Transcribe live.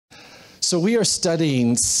So we are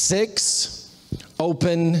studying 6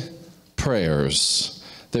 open prayers.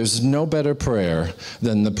 There's no better prayer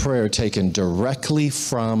than the prayer taken directly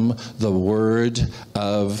from the Word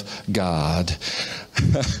of God.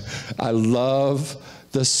 I love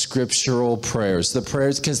the scriptural prayers. The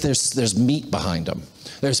prayers, because there's meat behind them.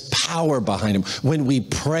 There's power behind them. When we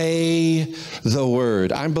pray the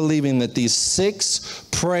Word, I'm believing that these 6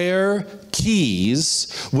 prayer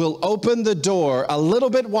keys will open the door a little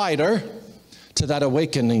bit wider to that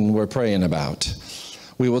awakening we're praying about.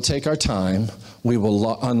 We will take our time. We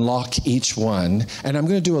will unlock each one. And I'm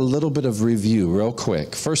going to do a little bit of review real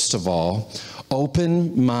quick. First of all,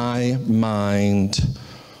 open my mind,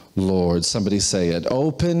 Lord. Somebody say it.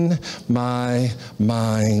 Open my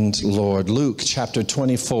mind, Lord. Luke chapter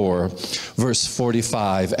 24, verse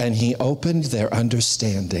 45. And he opened their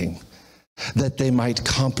understanding that they might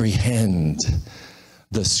comprehend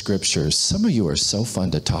the scriptures. Some of you are so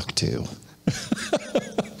fun to talk to.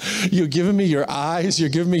 You're giving me your eyes. You're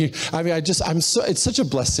giving me, it's such a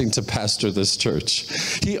blessing to pastor this church.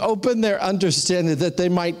 He opened their understanding that they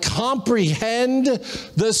might comprehend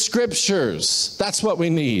the scriptures. That's what we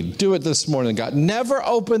need. Do it this morning, God. Never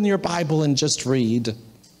open your Bible and just read.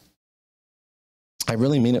 I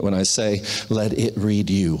really mean it when I say, let it read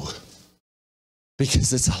you.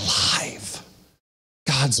 Because it's alive.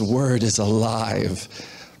 God's word is alive.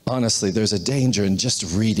 Honestly, there's a danger in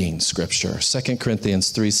just reading scripture. 2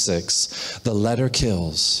 Corinthians 3:6, the letter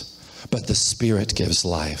kills, but the spirit gives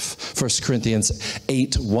life. 1 Corinthians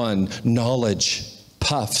 8:1, knowledge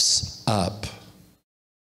puffs up.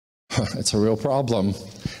 It's a real problem.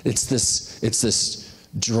 There's this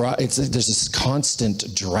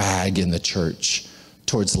constant drag in the church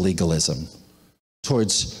towards legalism,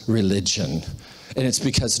 towards religion. And it's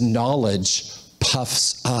because knowledge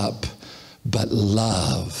puffs up, but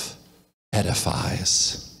love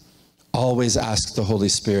edifies. Always ask the Holy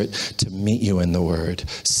Spirit to meet you in the Word.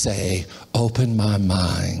 Say, open my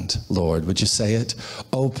mind, Lord. Would you say it?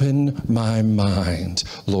 Open my mind,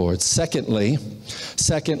 Lord. Secondly,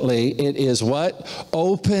 it is what?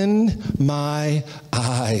 Open my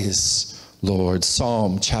eyes, Lord.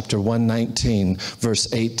 Psalm chapter 119,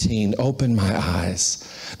 verse 18. Open my eyes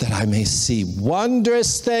that I may see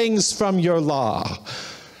wondrous things from your law.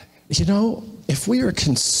 You know, if we are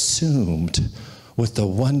consumed with the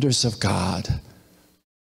wonders of God,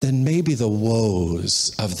 then maybe the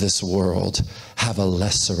woes of this world have a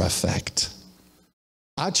lesser effect.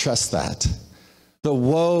 I trust that. The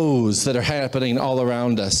woes that are happening all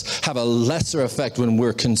around us have a lesser effect when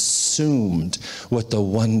we're consumed with the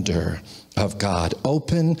wonder of God.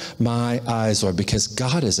 Open my eyes, Lord, because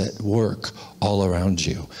God is at work all around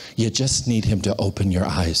you. You just need him to open your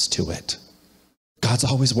eyes to it. God's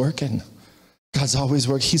always working. God's always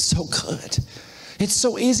working. He's so good. It's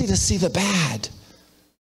so easy to see the bad.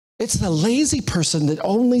 It's the lazy person that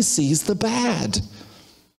only sees the bad.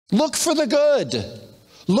 Look for the good.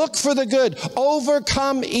 Look for the good.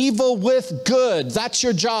 Overcome evil with good. That's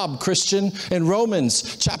your job, Christian. In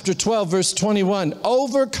Romans chapter 12, verse 21.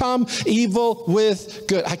 Overcome evil with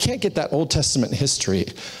good. I can't get that Old Testament history,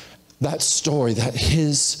 that story,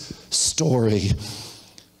 his story.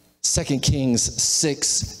 2 Kings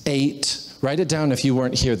 6:8. Write it down if you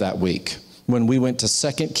weren't here that week. When we went to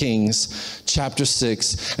 2 Kings chapter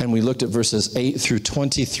 6 and we looked at verses 8 through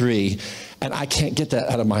 23, and I can't get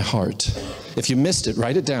that out of my heart. If you missed it,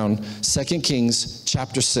 write it down. 2 Kings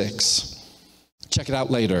chapter 6. Check it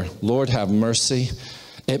out later. Lord, have mercy.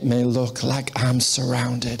 It may look like I'm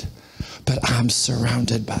surrounded, but I'm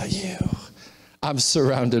surrounded by you. I'm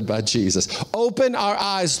surrounded by Jesus. Open our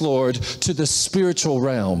eyes, Lord, to the spiritual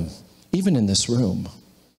realm, even in this room.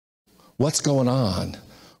 What's going on?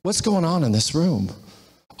 What's going on in this room?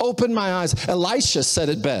 Open my eyes. Elisha said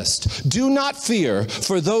it best. Do not fear,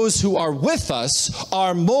 for those who are with us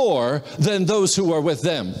are more than those who are with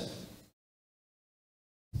them.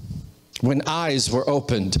 When eyes were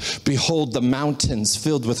opened, behold, the mountains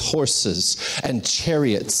filled with horses and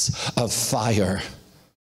chariots of fire.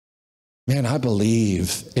 Man, I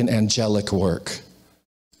believe in angelic work.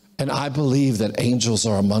 And I believe that angels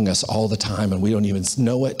are among us all the time and we don't even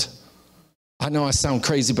know it. I know I sound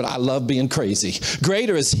crazy, but I love being crazy.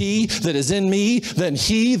 Greater is he that is in me than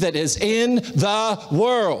he that is in the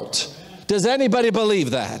world. Does anybody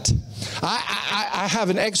believe that? I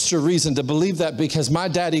have an extra reason to believe that because my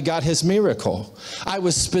daddy got his miracle. I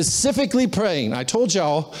was specifically praying. I told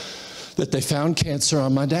y'all that they found cancer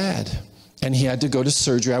on my dad. And he had to go to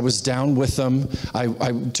surgery. I was down with them.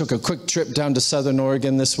 I took a quick trip down to Southern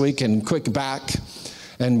Oregon this week and quick back.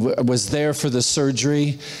 and was there for the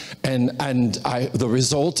surgery. The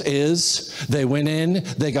result is they went in,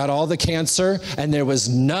 they got all the cancer, and there was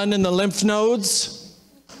none in the lymph nodes.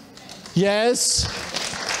 Yes.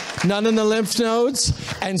 None in the lymph nodes,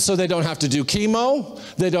 and so they don't have to do chemo.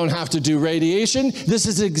 They don't have to do radiation. This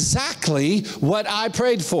is exactly what I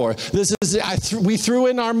prayed for. We threw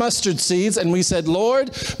in our mustard seeds, and we said,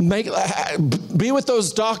 Lord, be with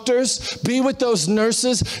those doctors, be with those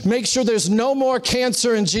nurses, make sure there's no more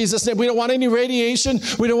cancer in Jesus' name. We don't want any radiation.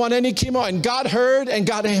 We don't want any chemo. And God heard, and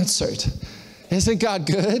God answered. Isn't God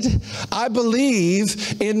good? I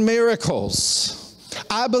believe in miracles.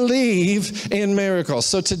 I believe in miracles.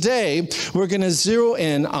 So today, we're going to zero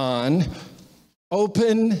in on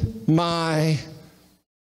open my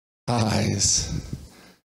eyes.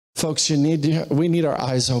 Folks, we need our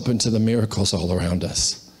eyes open to the miracles all around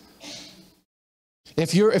us.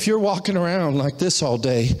 If you're walking around like this all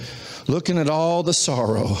day, looking at all the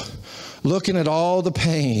sorrow, looking at all the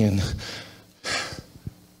pain,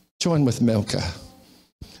 join with Milka.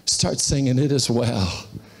 Start singing, "It is well.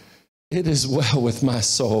 It is well with my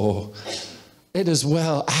soul. It is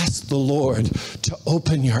well." Ask the Lord to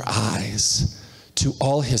open your eyes to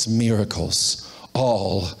all his miracles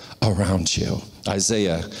all around you.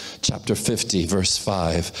 Isaiah chapter 50, verse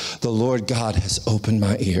 5. The Lord God has opened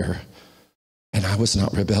my ear, and I was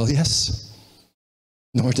not rebellious,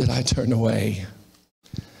 nor did I turn away.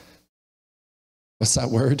 What's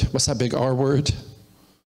that word? What's that big R word?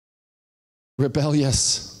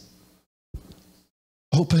 Rebellious.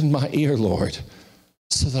 Open my ear, Lord,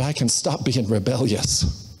 so that I can stop being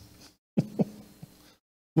rebellious.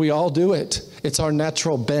 We all do it. It's our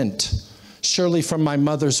natural bent. Surely from my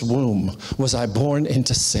mother's womb was I born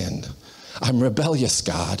into sin. I'm rebellious,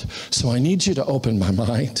 God, so I need you to open my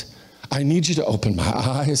mind. I need you to open my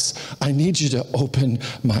eyes. I need you to open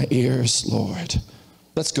my ears, Lord.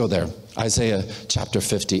 Let's go there. Isaiah chapter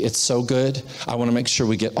 50. It's so good. I want to make sure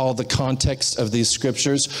we get all the context of these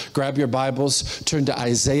scriptures. Grab your Bibles, turn to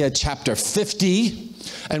Isaiah chapter 50.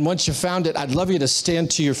 And once you found it, I'd love you to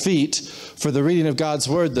stand to your feet for the reading of God's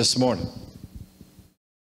word this morning.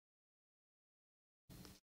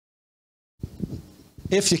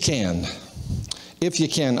 If you can. If you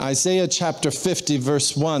can. Isaiah chapter 50,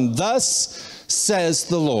 verse 1. Thus says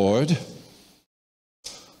the Lord.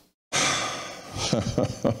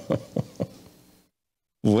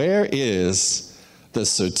 Where is the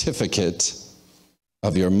certificate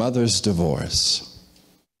of your mother's divorce,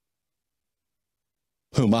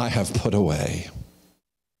 whom I have put away?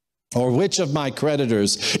 Or which of my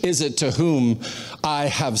creditors is it to whom I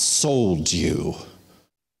have sold you?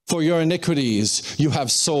 For your iniquities you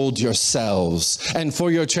have sold yourselves, and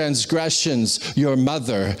for your transgressions your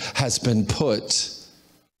mother has been put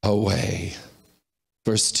away.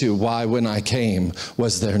 Verse 2, why when I came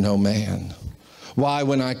was there no man? Why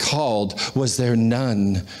when I called was there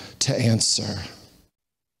none to answer?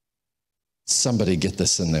 Somebody get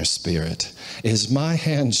this in their spirit. Is my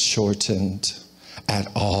hand shortened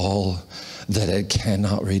at all that it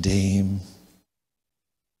cannot redeem?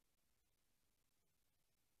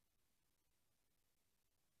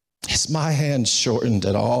 Is my hand shortened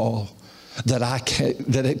at all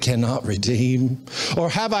that it cannot redeem? Or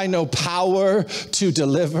have I no power to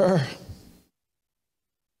deliver?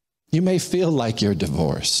 You may feel like you're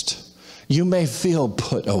divorced. You may feel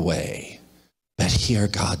put away. But hear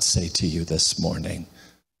God say to you this morning,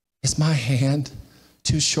 is my hand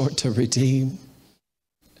too short to redeem?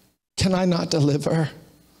 Can I not deliver?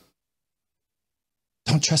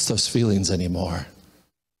 Don't trust those feelings anymore.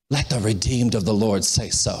 Let the redeemed of the Lord say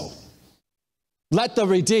so. Let the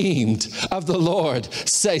redeemed of the Lord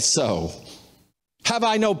say so. Have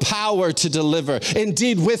I no power to deliver?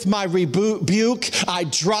 Indeed, with my rebuke, I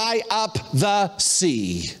dry up the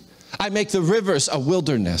sea. I make the rivers a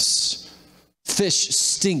wilderness. Fish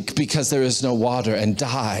stink because there is no water and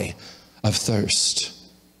die of thirst.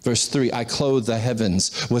 Verse 3, I clothe the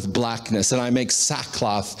heavens with blackness, and I make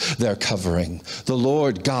sackcloth their covering. The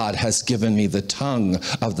Lord God has given me the tongue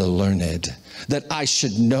of the learned, that I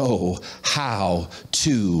should know how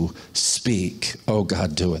to speak. Oh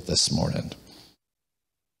God, do it this morning.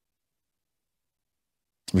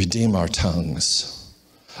 Redeem our tongues.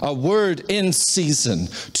 A word in season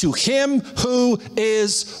to him who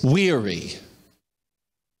is weary.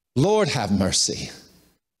 Lord, have mercy.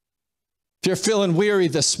 If you're feeling weary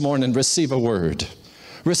this morning, receive a word.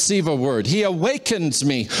 Receive a word. He awakens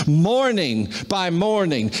me morning by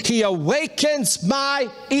morning. He awakens my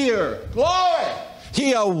ear. Glory!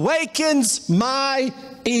 He awakens my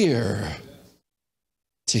ear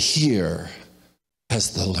to hear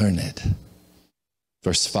as the learned.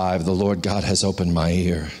 Verse 5, the Lord God has opened my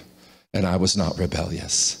ear, and I was not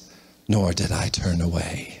rebellious, nor did I turn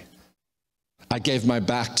away. I gave my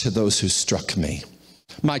back to those who struck me,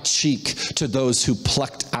 my cheek to those who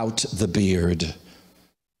plucked out the beard.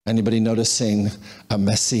 Anybody noticing a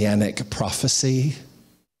messianic prophecy?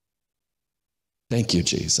 Thank you,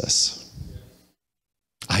 Jesus.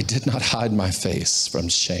 I did not hide my face from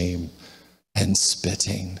shame and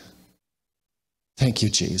spitting. Thank you,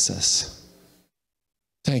 Jesus.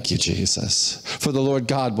 Thank you, Jesus. For the Lord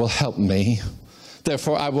God will help me.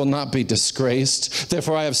 Therefore, I will not be disgraced.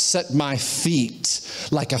 Therefore, I have set my feet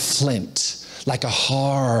like a flint, like a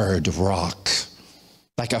hard rock,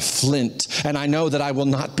 like a flint. And I know that I will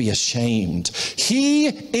not be ashamed. He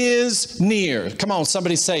is near. Come on,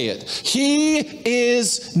 somebody say it. He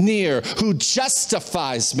is near, who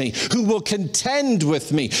justifies me, who will contend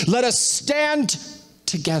with me. Let us stand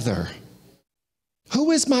together.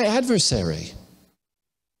 Who is my adversary?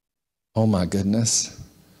 Oh my goodness.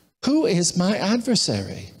 Who is my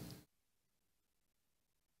adversary?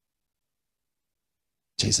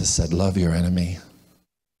 Jesus said, love your enemy.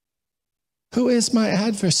 Who is my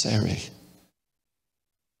adversary?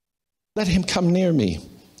 Let him come near me.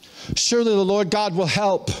 Surely the Lord God will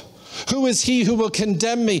help. Who is he who will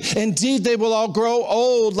condemn me? Indeed, they will all grow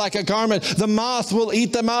old like a garment. The moth will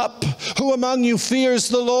eat them up. Who among you fears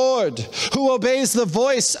the Lord? Who obeys the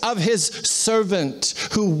voice of his servant?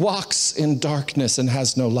 Who walks in darkness and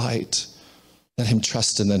has no light? Let him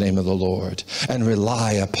trust in the name of the Lord and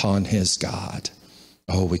rely upon his God.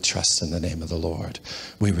 Oh, we trust in the name of the Lord.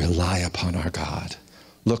 We rely upon our God.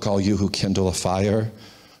 Look, all you who kindle a fire,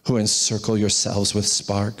 who encircle yourselves with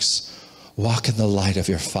sparks, walk in the light of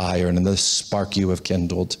your fire and in the spark you have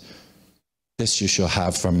kindled. This you shall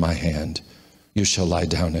have from my hand. You shall lie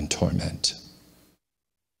down in torment.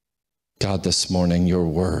 God, this morning, your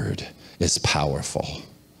word is powerful.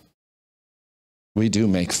 We do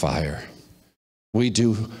make fire. We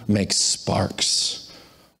do make sparks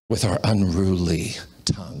with our unruly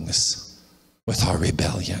tongues, with our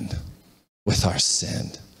rebellion, with our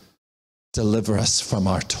sin. Deliver us from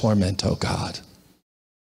our torment, O God.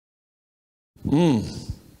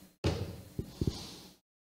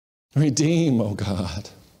 Redeem, O God.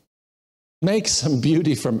 Make some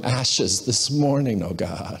beauty from ashes this morning, O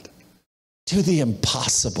God. Do the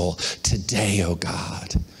impossible today, O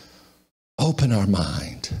God. Open our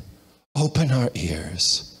mind. Open our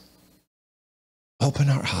ears. Open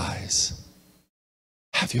our eyes.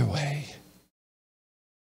 Have your way.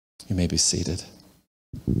 You may be seated.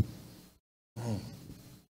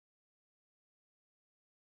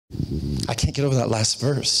 I can't get over that last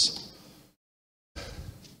verse.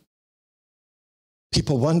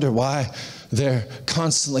 People wonder why they're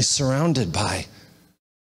constantly surrounded by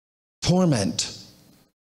torment.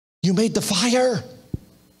 You made the fire.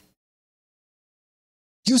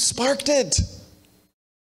 You sparked it.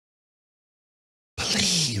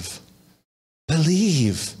 Believe.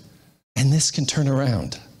 Believe. And this can turn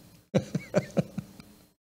around. I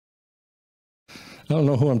don't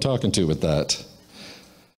know who I'm talking to with that.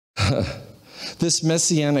 This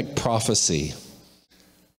messianic prophecy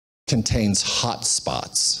contains hot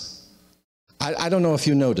spots. I don't know if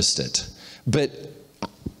you noticed it, but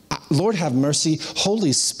Lord have mercy,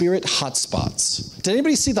 Holy Spirit hot spots. Did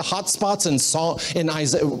anybody see the hot spots in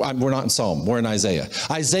Isaiah? We're not in Psalm, we're in Isaiah.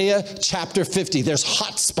 Isaiah chapter 50, there's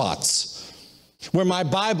hot spots where my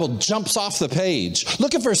Bible jumps off the page.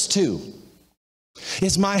 Look at verse 2.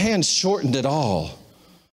 Is my hand shortened at all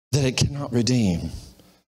that it cannot redeem?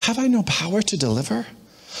 Have I no power to deliver?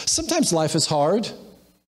 Sometimes life is hard.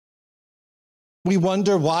 We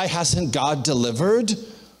wonder, why hasn't God delivered?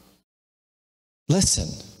 Listen,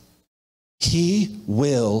 he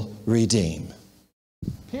will redeem.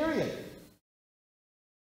 Period.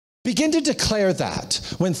 Begin to declare that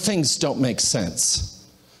when things don't make sense.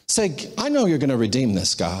 Say, I know you're going to redeem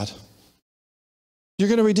this, God. You're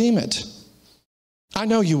going to redeem it. I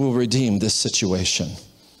know you will redeem this situation.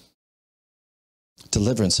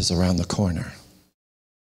 Deliverance is around the corner.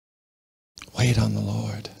 Wait on the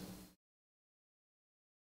Lord.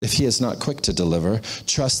 If he is not quick to deliver,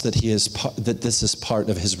 trust that that this is part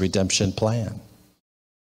of his redemption plan.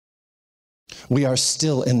 We are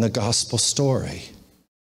still in the gospel story.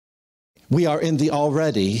 We are in the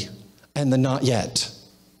already and the not yet.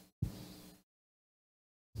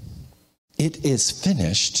 It is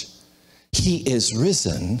finished. He is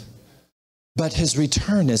risen, but his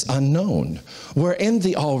return is unknown. We're in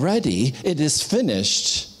the already, it is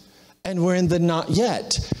finished, and we're in the not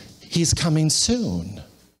yet. He's coming soon.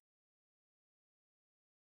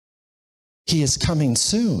 He is coming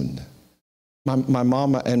soon. My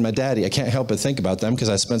mama and my daddy, I can't help but think about them because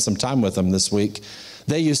I spent some time with them this week.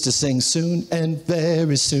 They used to sing, soon and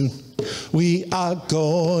very soon, we are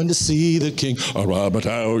going to see the King.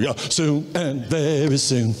 Soon and very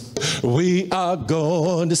soon, we are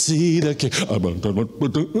going to see the King.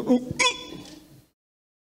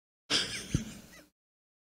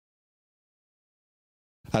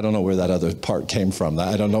 I don't know where that other part came from.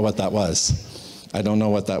 I don't know what that was. I don't know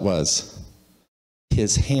what that was.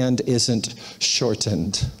 His hand isn't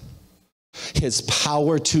shortened. His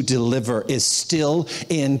power to deliver is still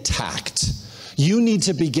intact. You need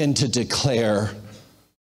to begin to declare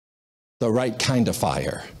the right kind of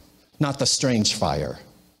fire, not the strange fire.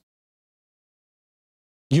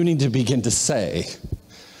 You need to begin to say,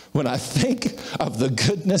 when I think of the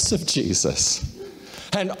goodness of Jesus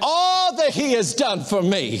and all that he has done for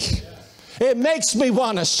me, it makes me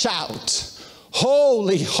want to shout,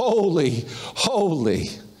 holy, holy, holy,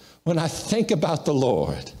 when I think about the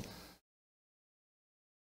Lord.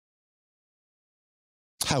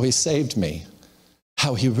 How he saved me,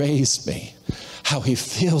 how he raised me, how he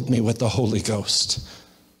filled me with the Holy Ghost,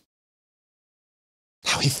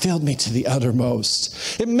 how he filled me to the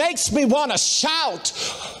uttermost. It makes me want to shout,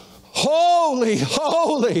 holy,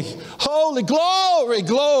 holy, holy, glory,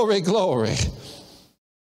 glory, glory.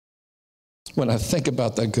 When I think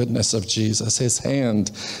about the goodness of Jesus, his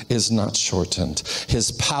hand is not shortened.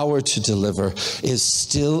 His power to deliver is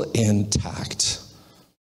still intact.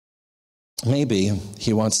 Maybe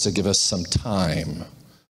he wants to give us some time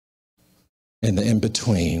in the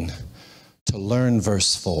in-between to learn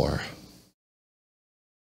verse 4.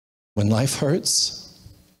 When life hurts,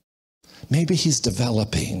 maybe he's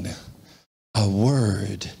developing a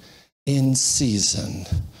word in season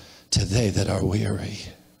to they that are weary.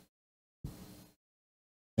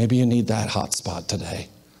 Maybe you need that hot spot today.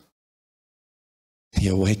 He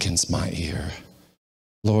awakens my ear.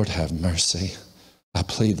 Lord, have mercy. I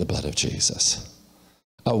plead the blood of Jesus.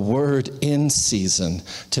 A word in season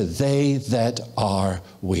to they that are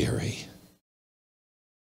weary.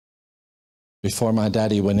 Before my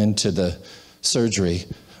daddy went into the surgery,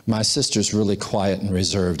 my sister's really quiet and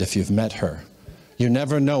reserved. If you've met her, you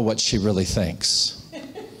never know what she really thinks.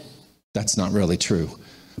 That's not really true.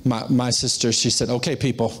 My sister, she said, okay,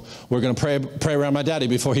 people, we're going to pray around my daddy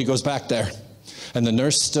before he goes back there. And the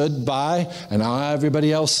nurse stood by, and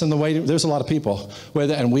everybody else in the waiting, there's a lot of people with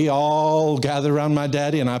it, and we all gathered around my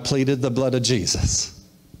daddy, and I pleaded the blood of Jesus.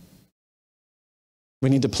 We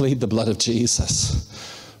need to plead the blood of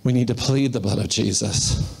Jesus. We need to plead the blood of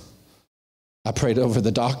Jesus. I prayed over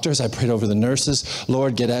the doctors. I prayed over the nurses.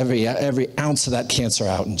 Lord, get every ounce of that cancer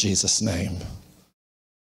out in Jesus' name.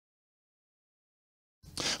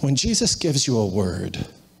 When Jesus gives you a word,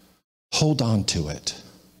 hold on to it.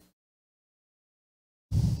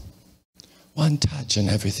 One touch and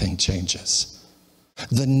everything changes.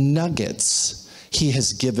 The nuggets he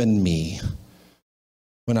has given me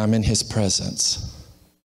when I'm in his presence.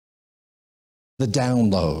 The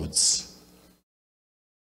downloads.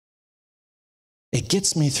 It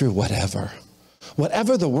gets me through whatever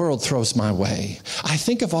the world throws my way. I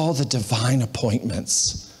think of all the divine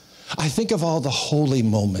appointments. I think of all the holy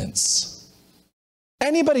moments.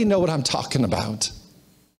 Anybody know what I'm talking about?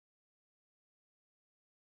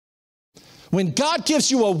 When God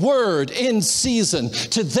gives you a word in season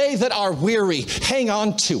to they that are weary, hang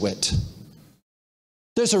on to it.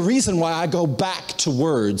 There's a reason why I go back to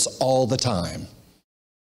words all the time.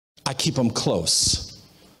 I keep them close.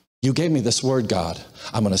 You gave me this word, God.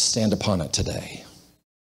 I'm going to stand upon it today.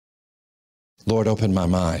 Lord, open my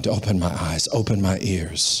mind, open my eyes, open my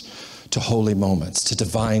ears to holy moments, to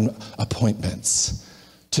divine appointments,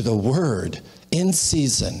 to the word in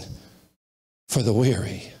season for the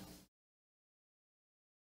weary.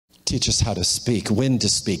 Teach us how to speak, when to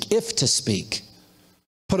speak, if to speak.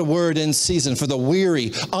 Put a word in season for the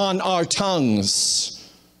weary on our tongues.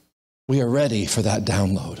 We are ready for that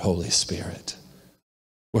download, Holy Spirit.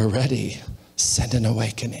 We're ready. Send an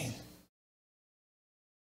awakening.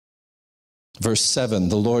 Verse 7,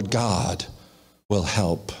 the Lord God will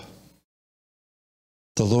help.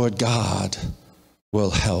 The Lord God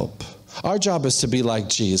will help. Our job is to be like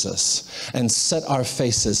Jesus and set our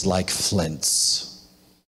faces like flints.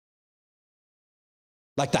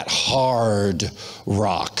 Like that hard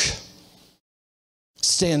rock.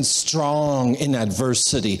 Stand strong in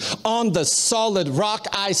adversity. On the solid rock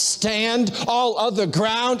I stand. All other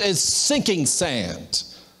ground is sinking sand.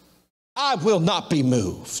 I will not be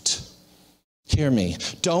moved. Hear me.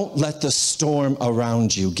 Don't let the storm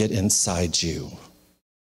around you get inside you.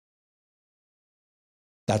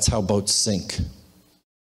 That's how boats sink.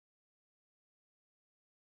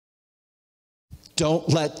 Don't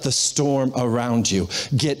let the storm around you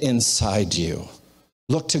get inside you.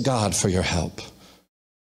 Look to God for your help.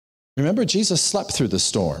 Remember, Jesus slept through the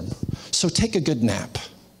storm, so take a good nap.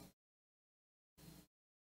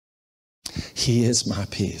 He is my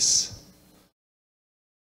peace,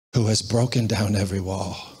 who has broken down every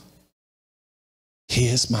wall. He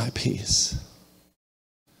is my peace.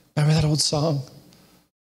 Remember that old song?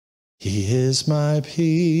 He is my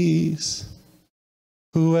peace,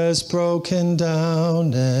 who has broken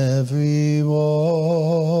down every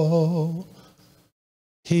wall.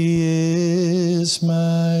 He is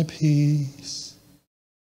my peace.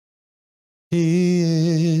 He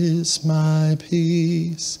is my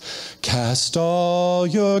peace. Cast all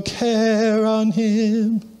your care on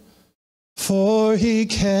him, for he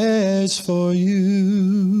cares for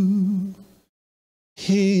you.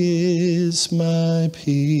 He is my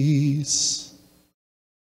peace.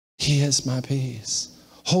 He is my peace.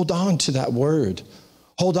 Hold on to that word.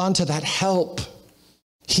 Hold on to that help.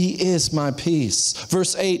 He is my peace.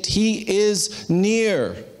 Verse 8, he is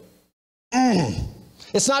near.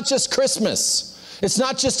 It's not just Christmas. It's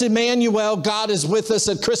not just Emmanuel, God is with us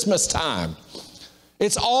at Christmas time.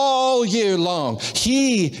 It's all year long.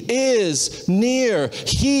 He is near.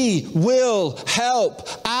 He will help.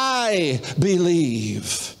 I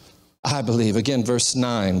believe. I believe. Again, verse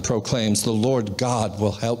 9 proclaims, the Lord God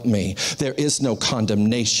will help me. There is no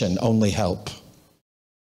condemnation, only help.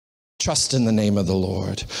 Trust in the name of the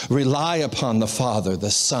Lord. Rely upon the Father, the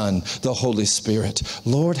Son, the Holy Spirit.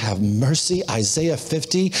 Lord, have mercy. Isaiah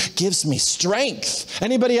 50 gives me strength.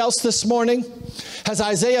 Anybody else this morning? Has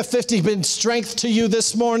Isaiah 50 been strength to you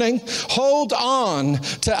this morning? Hold on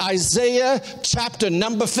to Isaiah chapter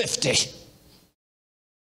number 50.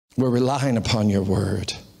 We're relying upon your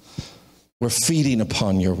word. We're feeding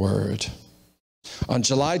upon your word. On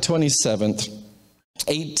July 27th,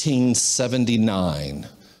 1879,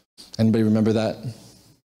 anybody remember that?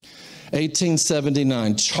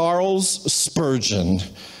 1879, Charles Spurgeon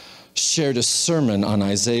shared a sermon on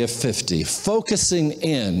Isaiah 50, focusing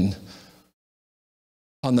in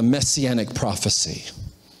on the messianic prophecy.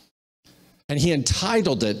 And he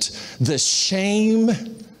entitled it, The Shame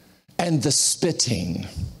and the Spitting.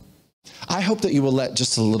 I hope that you will let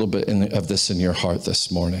just a little bit of this in your heart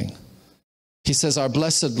this morning. He says, our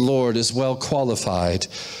blessed Lord is well qualified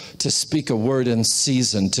to speak a word in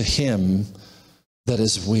season to him that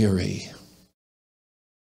is weary.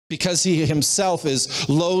 Because he himself is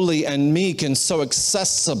lowly and meek and so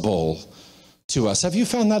accessible to us. Have you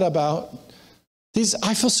found that about?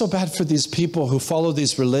 I feel so bad for these people who follow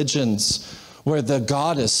these religions where the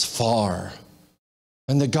God is far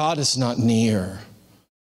and the God is not near.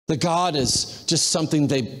 The God is just something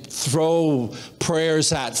they throw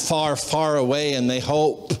prayers at far, far away, and they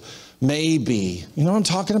hope maybe. You know what I'm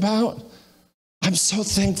talking about? I'm so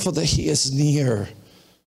thankful that he is near.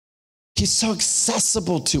 He's so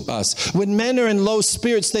accessible to us. When men are in low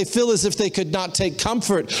spirits, they feel as if they could not take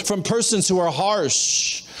comfort from persons who are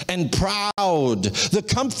harsh and proud. The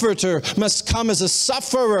comforter must come as a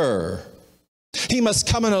sufferer. He must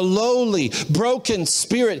come in a lowly, broken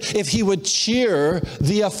spirit if he would cheer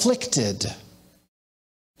the afflicted.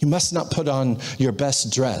 You must not put on your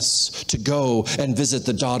best dress to go and visit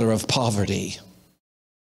the daughter of poverty,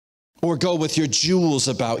 or go with your jewels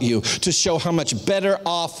about you to show how much better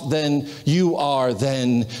off than you are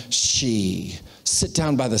than she. Sit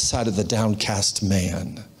down by the side of the downcast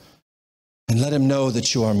man and let him know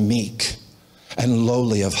that you are meek and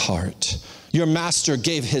lowly of heart. Your master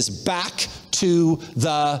gave his back to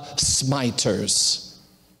the smiters.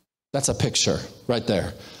 That's a picture right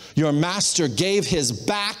there. Your master gave his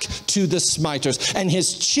back to the smiters and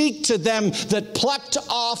his cheek to them that plucked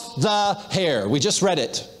off the hair. We just read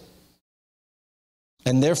it.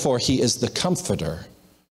 And therefore, he is the comforter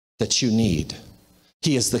that you need.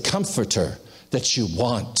 He is the comforter that you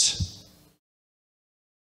want.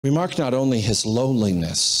 Remark not only his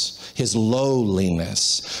lowliness,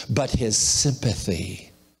 but his sympathy.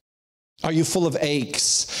 Are you full of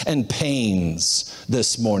aches and pains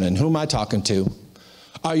this morning? Who am I talking to?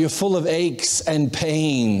 Are you full of aches and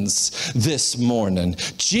pains this morning?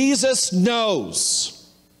 Jesus knows.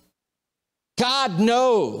 God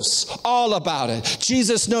knows all about it.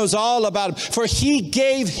 Jesus knows all about it, for he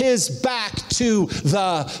gave his back to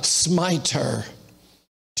the smiter.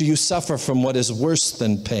 Do you suffer from what is worse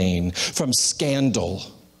than pain? From scandal,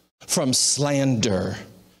 from slander?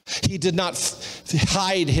 He did not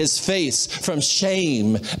hide his face from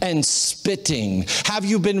shame and spitting. Have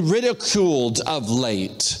you been ridiculed of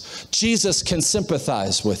late? Jesus can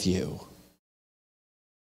sympathize with you.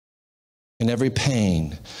 In every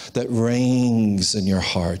pain that rings in your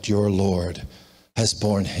heart, your Lord has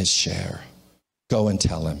borne his share. Go and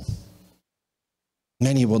tell him.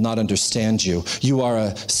 Many will not understand you. You are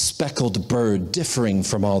a speckled bird differing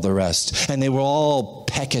from all the rest, and they will all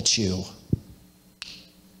peck at you.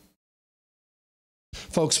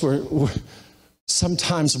 Folks,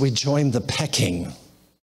 sometimes we join the pecking.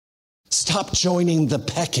 Stop joining the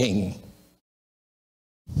pecking.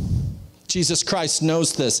 Jesus Christ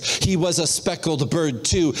knows this. He was a speckled bird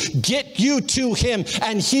too. Get you to him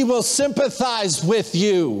and he will sympathize with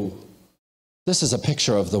you. This is a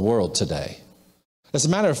picture of the world today. As a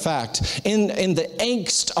matter of fact, in the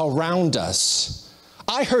angst around us,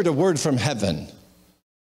 I heard a word from heaven.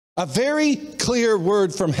 A very clear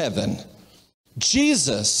word from heaven.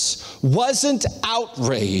 Jesus wasn't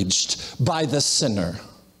outraged by the sinner.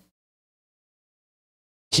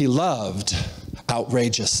 He loved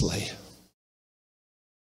outrageously.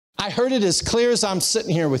 I heard it as clear as I'm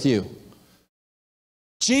sitting here with you.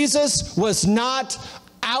 Jesus was not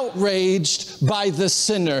outraged by the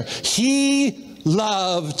sinner. He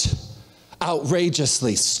loved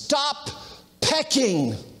outrageously. Stop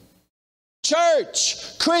pecking.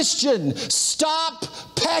 Church, Christian,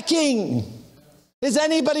 stop pecking. Is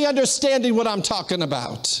anybody understanding what I'm talking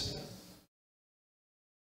about?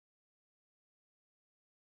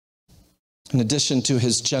 In addition to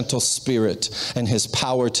his gentle spirit and his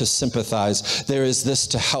power to sympathize, there is this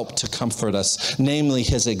to help to comfort us, namely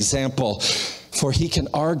his example. For he can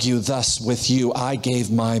argue thus with you, I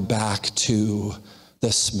gave my back to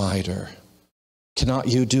the smiter. Cannot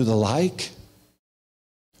you do the like?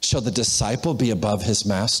 Shall the disciple be above his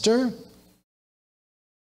master?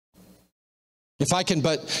 If I can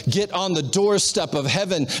but get on the doorstep of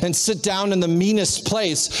heaven and sit down in the meanest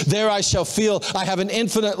place, there I shall feel I have an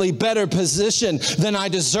infinitely better position than I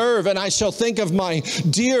deserve. And I shall think of my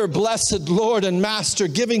dear blessed Lord and Master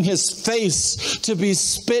giving his face to be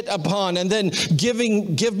spit upon and then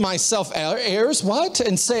give myself airs, what?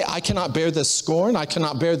 And say, I cannot bear this scorn, I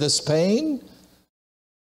cannot bear this pain.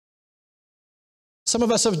 Some of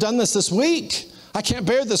us have done this week. I can't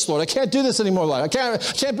bear this, Lord. I can't do this anymore, Lord. I can't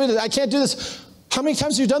do this. How many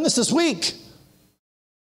times have you done this week?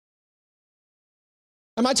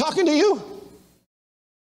 Am I talking to you?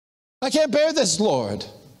 I can't bear this, Lord.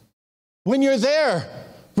 When you're there,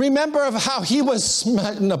 remember of how he was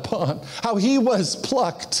smitten upon, how he was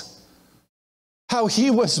plucked, how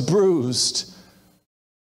he was bruised.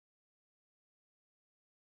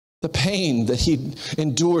 The pain that he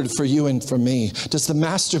endured for you and for me. Does the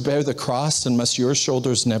master bear the cross, and must your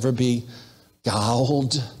shoulders never be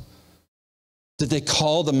galled? Did they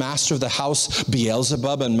call the master of the house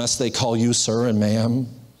Beelzebub, and must they call you sir and ma'am?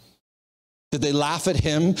 Did they laugh at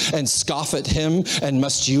him and scoff at him, and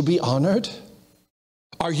must you be honored?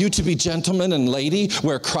 Are you to be gentleman and lady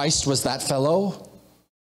where Christ was that fellow?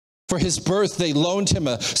 For his birth, they loaned him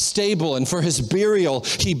a stable, and for his burial,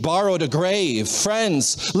 he borrowed a grave.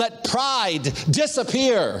 Friends, let pride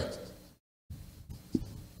disappear.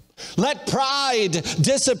 Let pride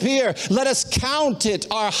disappear. Let us count it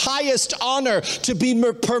our highest honor to be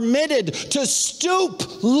permitted to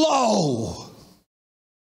stoop low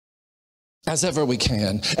as ever we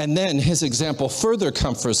can. And then his example further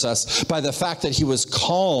comforts us by the fact that he was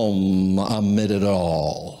calm amid it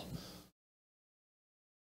all.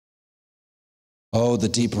 Oh, the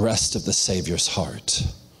deep rest of the Savior's heart.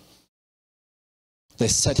 They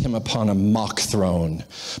set him upon a mock throne,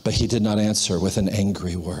 but he did not answer with an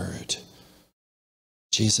angry word.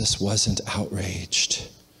 Jesus wasn't outraged.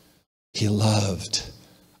 He loved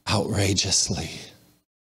outrageously.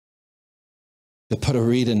 They put a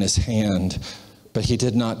reed in his hand, but he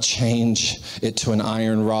did not change it to an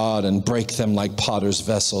iron rod and break them like potter's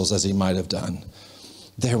vessels as he might have done.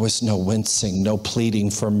 There was no wincing, no pleading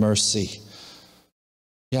for mercy.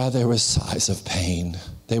 Yeah, there was sighs of pain.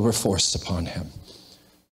 They were forced upon him.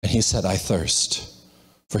 And he said, I thirst.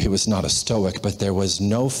 For he was not a stoic, but there was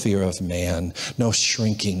no fear of man, no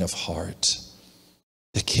shrinking of heart.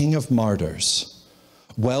 The king of martyrs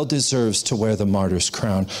well deserves to wear the martyr's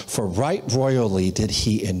crown, for right royally did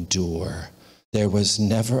he endure. There was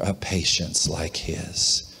never a patience like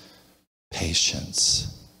his.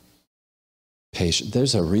 Patience. Patience.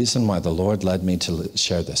 There's a reason why the Lord led me to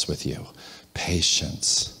share this with you.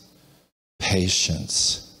 Patience.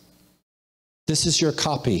 Patience. This is your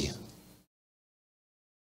copy.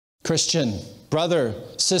 Christian, brother,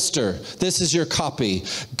 sister, this is your copy.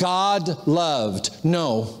 God loved.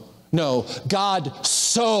 No, God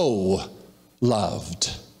so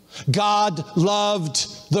loved. God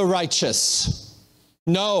loved the righteous.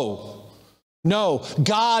 No,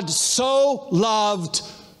 God so loved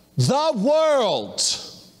the world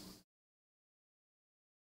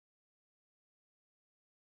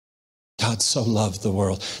God so loved the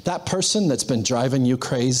world. That person that's been driving you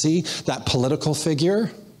crazy, that political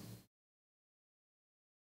figure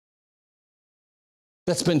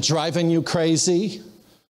that's been driving you crazy,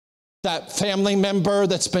 that family member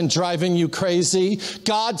that's been driving you crazy,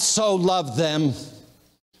 God so loved them.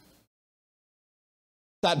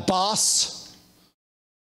 That boss,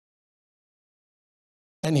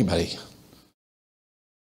 anybody,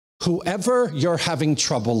 whoever you're having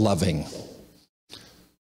trouble loving,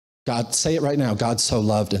 God, say it right now, God so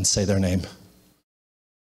loved, and say their name.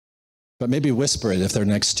 But maybe whisper it if they're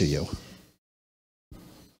next to you.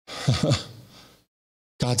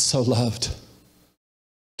 God so loved.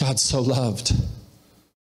 God so loved.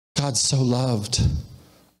 God so loved.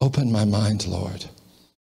 Open my mind, Lord.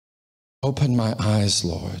 Open my eyes,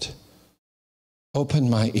 Lord. Open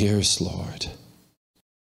my ears, Lord.